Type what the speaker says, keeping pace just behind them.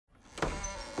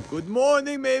Good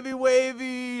morning, Mavy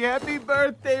Wavy. Happy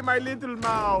birthday, my little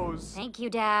mouse. Thank you,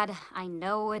 Dad. I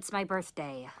know it's my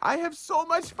birthday. I have so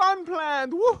much fun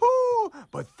planned. Woohoo!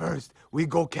 But first, we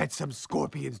go catch some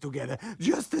scorpions together.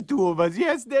 Just the two of us.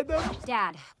 Yes, Dada?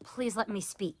 Dad, please let me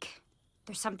speak.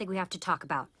 There's something we have to talk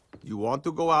about. You want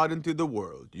to go out into the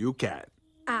world. You can.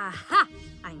 Aha!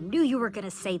 I knew you were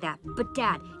gonna say that. But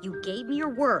Dad, you gave me your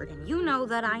word, and you know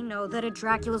that I know that a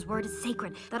Dracula's word is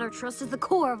sacred, that our trust is the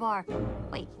core of our...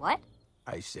 Wait, what?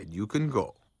 I said you can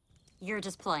go. You're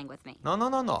just playing with me.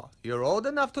 No. You're old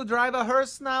enough to drive a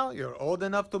hearse now. You're old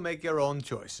enough to make your own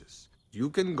choices. You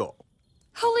can go.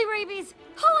 Holy rabies!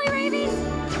 Holy rabies!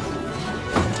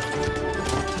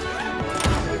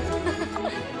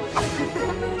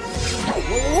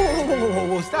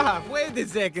 Whoa, stop. Wait a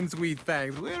second, Sweet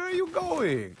Fangs. Where are you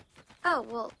going? Oh,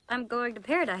 well, I'm going to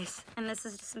paradise, and this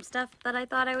is just some stuff that I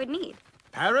thought I would need.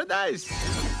 Paradise?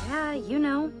 Yeah, you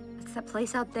know. It's that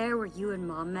place out there where you and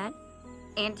Mom met.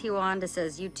 Auntie Wanda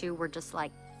says you two were just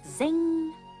like,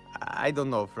 zing. I don't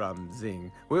know from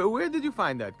Zing. Where did you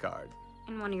find that card?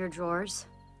 In one of your drawers.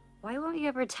 Why won't you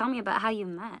ever tell me about how you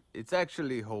met? It's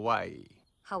actually Hawaii.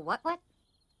 How what?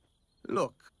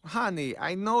 Look, honey,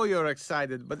 I know you're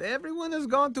excited, but everyone has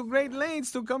gone to great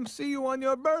lengths to come see you on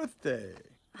your birthday.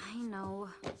 I know.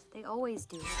 They always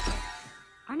do.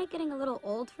 Aren't I getting a little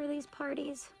old for these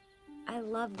parties? I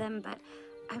love them, but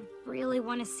I really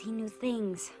want to see new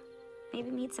things.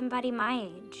 Maybe meet somebody my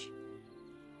age.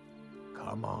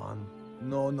 Come on.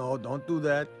 No, don't do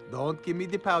that. Don't give me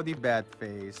the pouty bat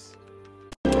face.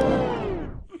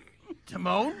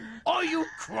 Timon, are you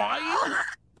crying?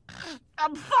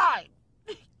 I'm fine.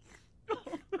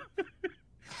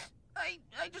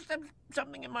 I just have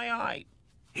something in my eye.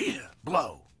 Here,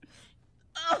 blow.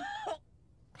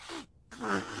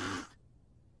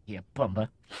 Here, Pumbaa.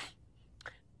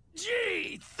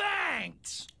 Gee,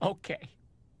 thanks. Okay,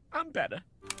 I'm better.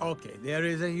 Okay, there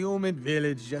is a human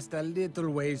village just a little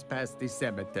ways past the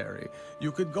cemetery.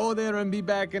 You could go there and be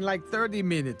back in like 30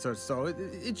 minutes or so.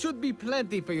 It should be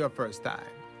plenty for your first time.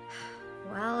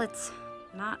 Well, it's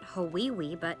not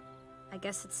Hawaii, but I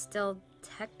guess it's still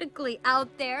technically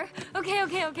out there.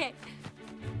 Okay.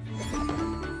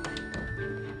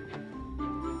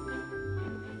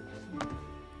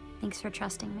 Thanks for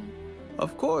trusting me.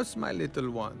 Of course, my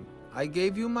little one. I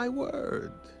gave you my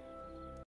word.